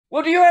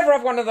Well, do you ever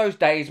have one of those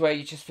days where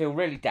you just feel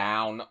really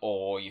down,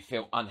 or you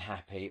feel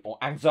unhappy, or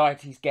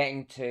anxiety's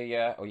getting to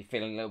you, or you're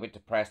feeling a little bit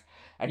depressed,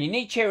 and you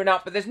need cheering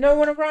up, but there's no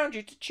one around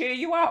you to cheer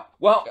you up?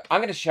 Well,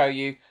 I'm going to show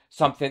you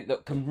something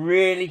that can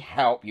really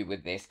help you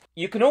with this.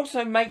 You can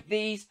also make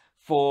these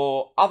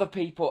for other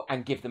people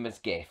and give them as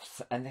gifts,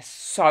 and they're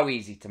so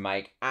easy to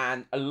make,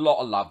 and a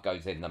lot of love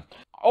goes in them.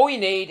 All you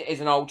need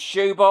is an old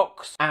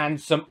shoebox and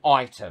some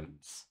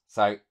items.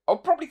 So, or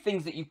probably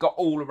things that you've got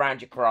all around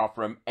your craft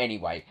room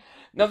anyway.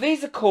 Now,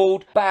 these are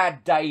called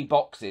bad day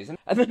boxes,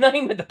 and the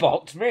name of the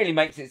box really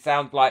makes it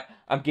sound like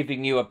I'm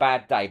giving you a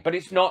bad day, but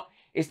it's not.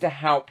 It's to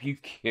help you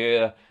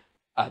cure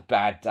a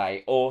bad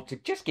day, or to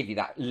just give you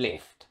that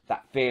lift,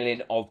 that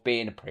feeling of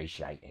being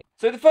appreciated.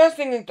 So the first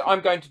thing that I'm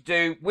going to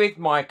do with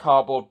my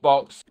cardboard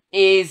box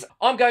is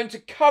I'm going to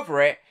cover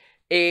it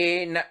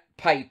in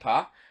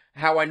paper,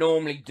 how I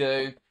normally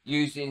do,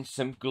 using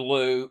some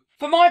glue.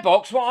 For my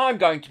box, what I'm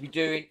going to be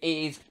doing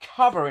is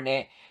covering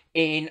it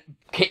in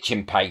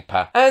kitchen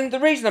paper, and the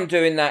reason I'm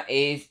doing that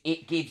is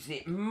it gives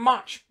it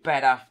much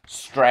better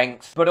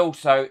strength, but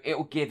also it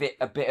will give it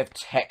a bit of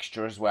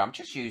texture as well. I'm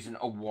just using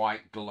a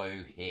white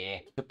glue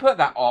here to put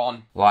that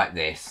on like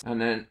this,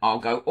 and then I'll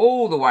go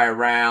all the way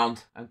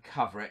around and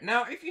cover it.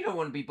 Now, if you don't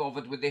want to be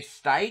bothered with this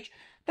stage,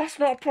 that's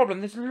not a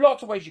problem. There's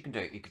lots of ways you can do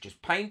it. You could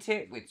just paint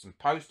it with some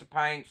poster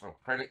paints or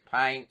acrylic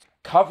paint.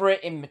 Cover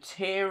it in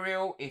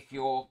material if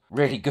you're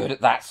really good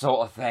at that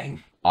sort of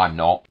thing. I'm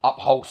not.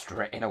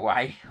 Upholster it in a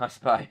way, I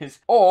suppose.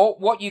 Or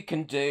what you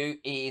can do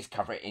is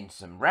cover it in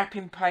some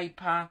wrapping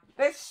paper.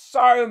 There's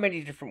so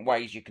many different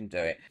ways you can do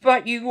it.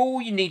 But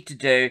all you need to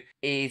do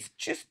is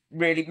just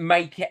really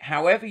make it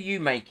however you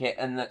make it,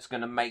 and that's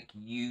going to make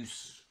you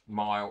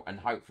smile,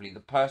 and hopefully the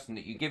person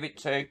that you give it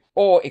to,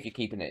 or if you're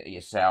keeping it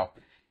yourself,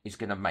 is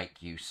going to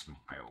make you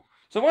smile.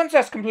 So once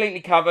that's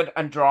completely covered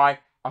and dry,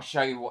 I'll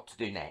show you what to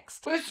do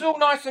next. Well, this is all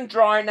nice and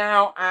dry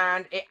now,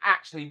 and it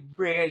actually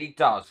really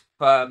does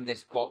firm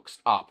this box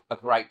up a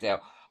great deal.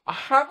 I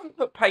haven't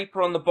put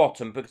paper on the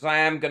bottom because I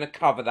am going to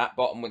cover that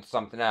bottom with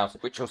something else,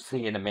 which you'll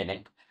see in a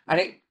minute. And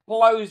it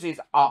closes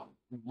up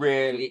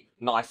really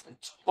nice and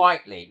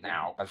tightly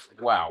now as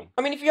well.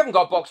 I mean, if you haven't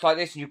got a box like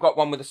this and you've got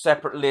one with a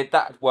separate lid,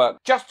 that would work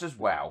just as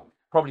well.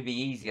 Probably be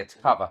easier to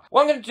cover.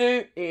 What I'm going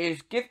to do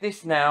is give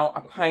this now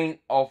a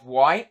paint of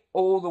white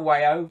all the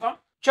way over,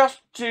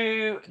 just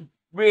to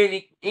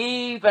really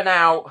even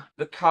out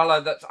the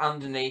colour that's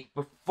underneath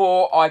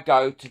before I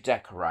go to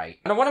decorate.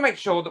 And I want to make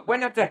sure that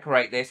when I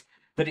decorate this,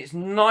 that it's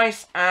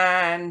nice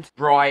and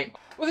bright.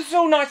 Well, this is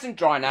all nice and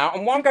dry now,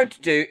 and what I'm going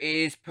to do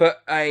is put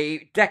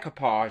a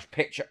decoupage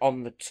picture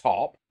on the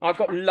top. I've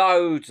got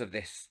loads of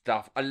this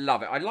stuff. I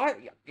love it. I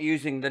like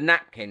using the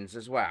napkins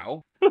as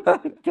well.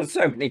 There's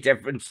so many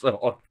different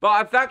sorts. But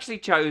I've actually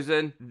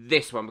chosen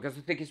this one because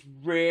I think it's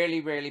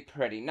really, really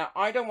pretty. Now,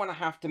 I don't want to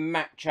have to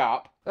match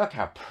up. Look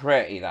how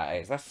pretty that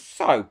is. That's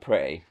so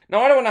pretty.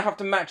 Now, I don't want to have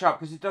to match up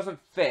because it doesn't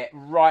fit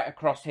right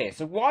across here.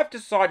 So what I've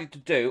decided to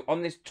do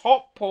on this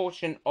top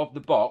portion of the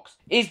box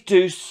is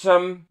do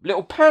some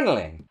little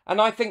paneling.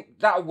 And I think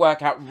that'll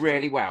work out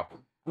really well.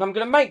 And I'm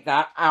going to make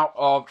that out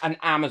of an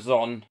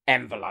Amazon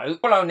envelope.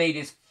 All I'll need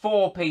is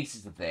 4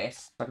 pieces of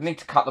this. I need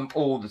to cut them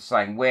all the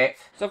same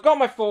width. So I've got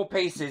my 4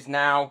 pieces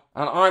now,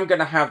 and I'm going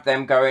to have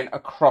them going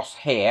across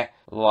here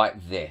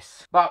like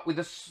this, but with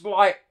a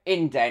slight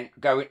indent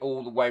going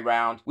all the way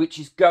around, which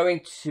is going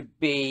to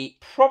be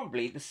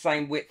probably the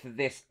same width of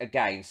this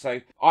again.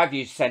 So I've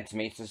used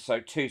centimetres, so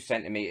 2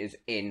 centimetres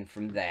in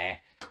from there.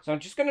 So I'm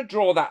just going to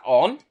draw that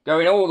on,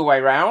 going all the way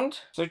around.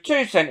 So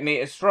 2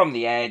 centimetres from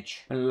the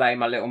edge, and lay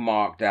my little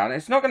mark down.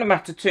 It's not going to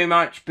matter too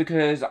much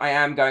because I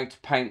am going to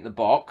paint the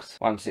box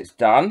once it's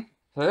done.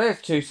 So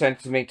there's 2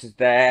 centimetres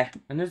there,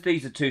 and as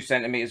these are 2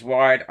 centimetres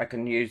wide, I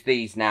can use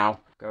these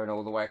now, going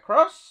all the way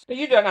across. But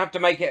you don't have to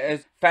make it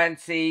as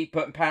fancy,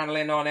 putting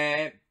paneling on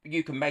it.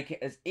 You can make it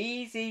as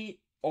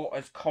easy or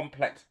as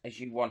complex as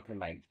you want to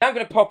make. Now I'm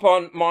going to pop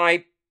on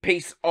my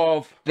piece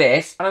of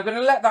this, and I'm going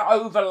to let that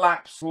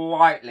overlap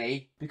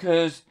slightly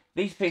because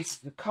these pieces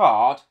of the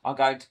card are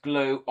going to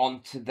glue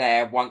onto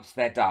there once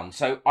they're done.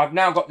 So I've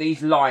now got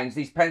these lines,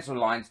 these pencil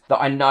lines,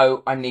 that I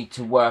know I need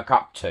to work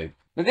up to.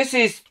 Now this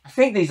is, I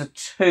think these are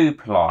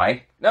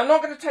 2-ply. Now I'm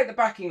not going to take the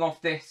backing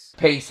off this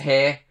piece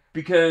here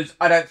because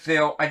I don't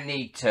feel I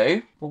need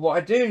to. But what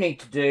I do need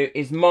to do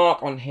is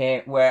mark on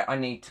here where I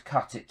need to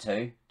cut it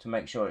to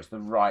make sure it's the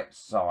right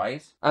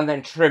size, and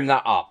then trim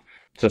that up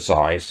to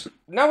size.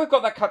 Now we've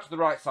got that cut to the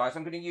right size,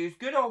 I'm going to use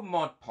good old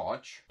Mod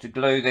Podge to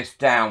glue this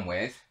down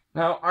with.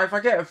 Now, if I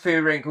get a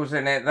few wrinkles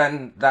in it,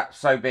 then that's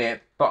so be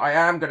it. But I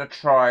am going to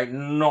try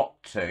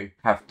not to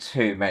have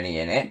too many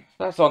in it.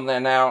 That's on there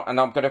now, and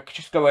I'm going to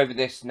just go over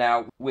this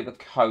now with a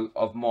coat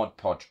of Mod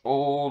Podge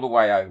all the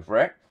way over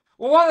it.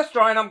 Well, while that's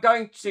drying, I'm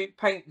going to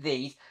paint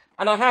these.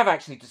 And I have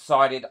actually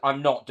decided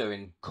I'm not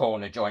doing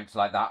corner joints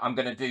like that. I'm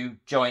going to do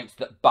joints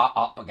that butt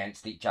up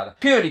against each other,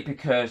 purely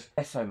because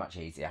they're so much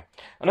easier.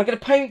 And I'm going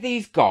to paint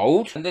these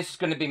gold, and this is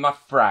going to be my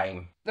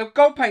frame. The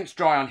gold paint's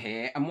dry on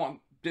here, and what I'm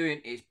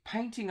doing is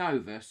painting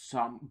over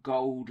some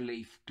gold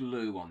leaf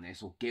glue on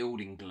this, or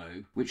gilding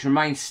glue, which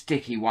remains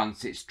sticky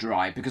once it's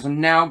dry, because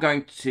I'm now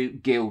going to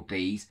gild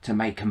these to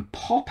make them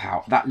pop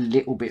out that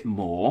little bit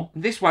more.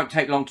 This won't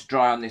take long to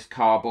dry on this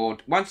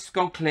cardboard. Once it's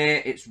gone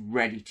clear, it's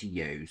ready to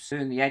use.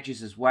 Doing the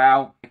edges as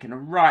well, making a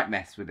right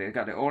mess with it.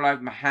 Got it all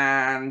over my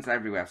hands,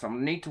 everywhere. So I'm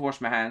gonna need to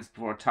wash my hands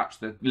before I touch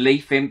the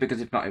leaf in,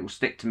 because if not, it will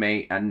stick to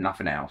me and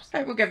nothing else.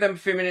 Okay, we'll give them a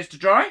few minutes to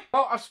dry.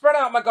 Well, I've spread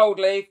out my gold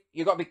leaf.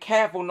 You've got to be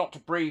careful not to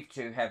breathe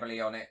too heavily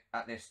on it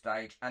at this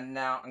stage. And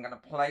now I'm going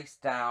to place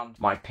down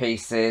my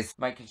pieces,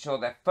 making sure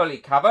they're fully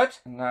covered.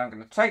 And now I'm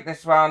going to take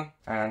this one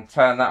and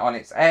turn that on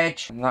its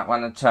edge, and that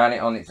one and turn it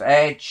on its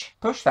edge.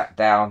 Push that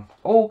down,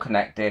 all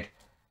connected,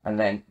 and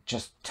then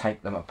just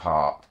take them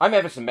apart. I'm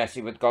ever so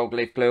messy with gold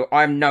leaf glue.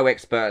 I'm no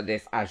expert at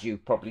this, as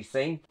you've probably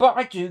seen, but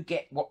I do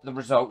get the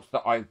results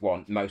that I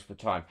want most of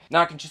the time.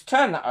 Now I can just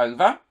turn that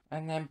over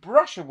and then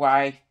brush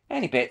away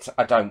any bits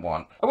I don't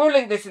want. I will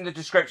link this in the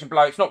description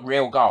below. It's not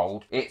real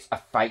gold, it's a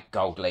fake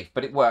gold leaf,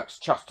 but it works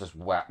just as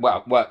well.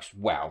 Well, it works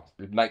well.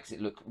 It makes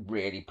it look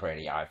really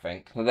pretty, I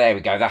think. So there we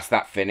go, that's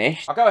that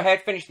finished. I'll go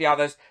ahead, finish the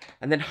others,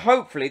 and then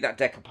hopefully that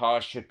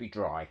decoupage should be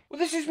dry. Well,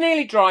 this is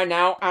nearly dry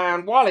now,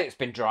 and while it's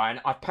been drying,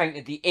 I've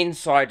painted the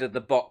inside of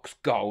the box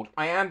gold.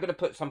 I am going to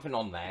put something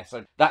on there,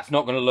 so that's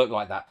not going to look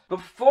like that. But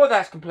before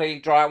that's completely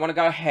dry, I want to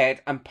go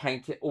ahead and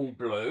paint it all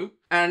blue.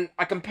 And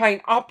I can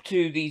paint up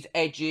to these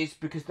edges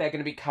because they're going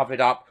to be covered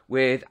up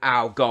with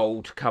our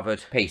gold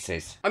covered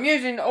pieces. I'm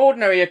using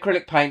ordinary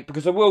acrylic paint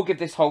because I will give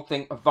this whole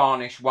thing a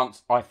varnish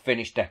once I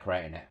finish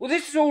decorating it. Well,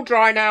 this is all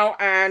dry now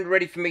and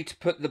ready for me to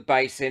put the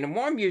base in. And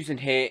what I'm using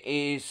here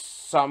is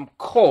some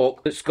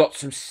cork that's got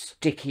some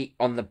sticky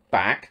on the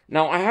back.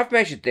 Now, I have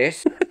measured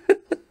this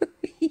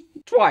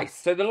twice,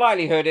 so the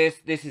likelihood is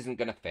this isn't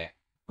going to fit.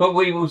 But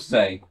we will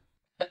see.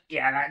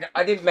 Yeah,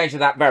 I didn't measure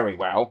that very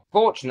well.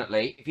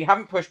 Fortunately, if you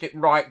haven't pushed it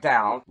right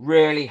down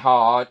really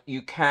hard,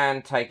 you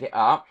can take it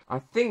up. I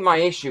think my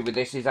issue with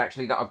this is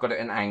actually that I've got it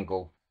at an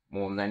angle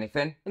more than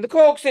anything. And the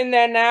cork's in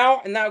there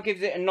now, and that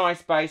gives it a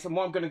nice base. And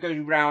what I'm going to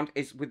go around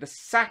is with the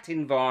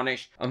satin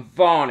varnish and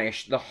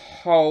varnish the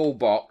whole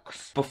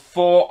box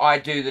before I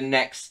do the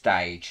next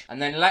stage.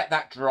 And then let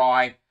that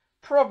dry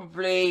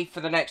probably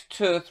for the next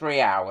 2 or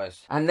 3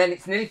 hours. And then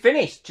it's nearly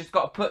finished. Just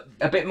got to put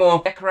a bit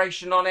more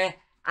decoration on it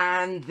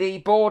and the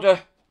border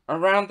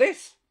around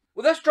this.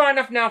 Well, that's dry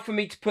enough now for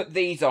me to put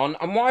these on,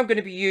 and what I'm going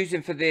to be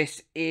using for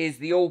this is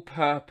the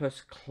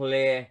all-purpose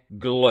clear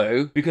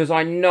glue, because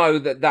I know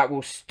that that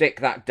will stick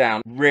that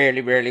down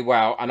really, really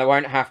well, and I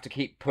won't have to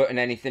keep putting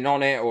anything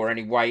on it or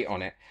any weight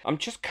on it. I'm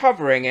just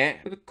covering it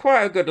with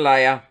quite a good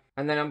layer,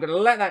 and then I'm going to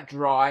let that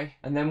dry,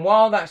 and then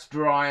while that's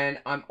drying,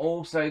 I'm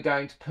also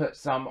going to put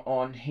some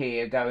on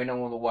here going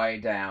all the way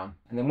down.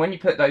 And then when you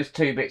put those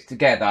two bits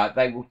together,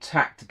 they will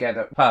tack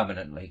together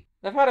permanently.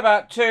 They've had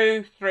about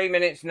 2-3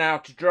 minutes now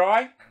to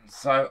dry,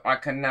 so I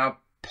can now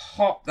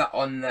pop that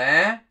on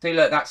there. See,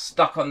 look, that's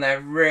stuck on there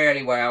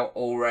really well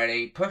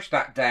already. Push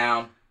that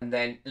down and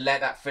then let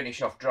that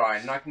finish off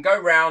drying. And I can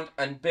go round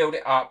and build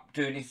it up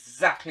doing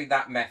exactly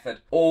that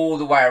method all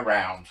the way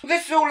around.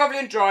 This is all lovely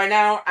and dry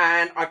now,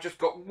 and I've just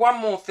got one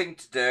more thing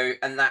to do,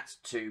 and that's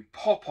to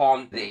pop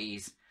on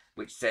these,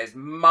 which says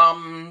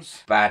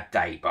Mum's Bad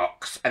Day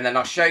Box. And then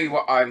I'll show you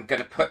what I'm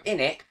going to put in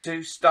it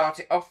to start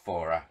it off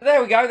for her.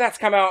 There we go, that's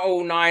come out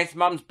all nice.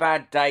 Mum's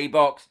Bad Day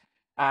Box.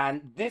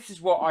 And this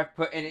is what I've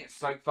put in it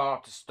so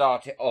far to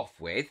start it off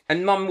with.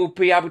 And Mum will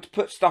be able to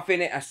put stuff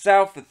in it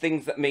herself, the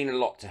things that mean a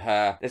lot to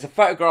her. There's a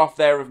photograph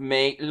there of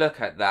me. Look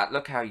at that.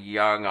 Look how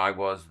young I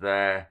was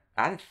there.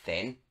 And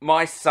thin.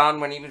 My son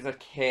when he was a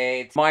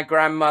kid. My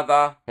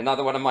grandmother.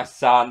 Another one of my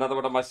son. Another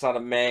one of my son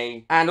and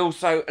me. And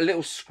also a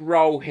little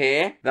scroll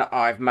here that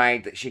I've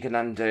made that she can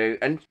undo.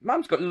 And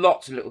Mum's got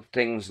lots of little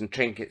things and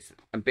trinkets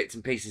and bits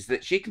and pieces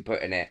that she can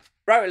put in it.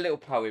 Wrote a little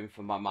poem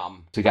for my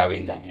mum to go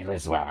in there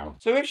as well.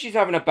 So if she's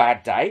having a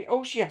bad day,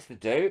 all she has to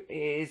do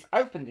is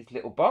open this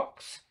little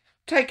box,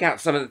 take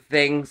out some of the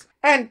things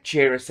and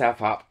cheer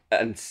herself up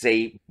and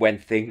see when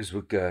things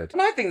were good.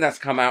 And I think that's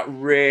come out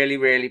really,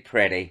 really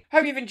pretty.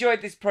 Hope you've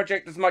enjoyed this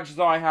project as much as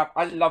I have.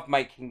 I love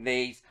making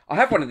these. I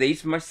have one of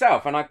these for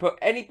myself, and I put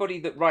anybody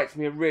that writes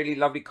me a really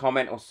lovely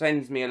comment or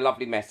sends me a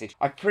lovely message,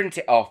 I print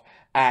it off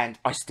and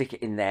I stick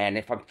it in there, and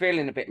if I'm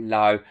feeling a bit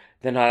low,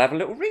 then I'll have a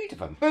little read of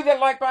them. Hit that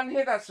like button,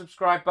 hit that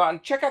subscribe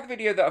button, check out the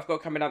video that I've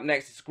got coming up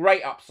next. It's a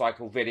great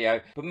upcycle video,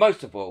 but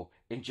most of all,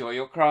 enjoy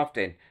your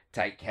crafting.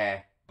 Take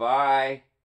care. Bye.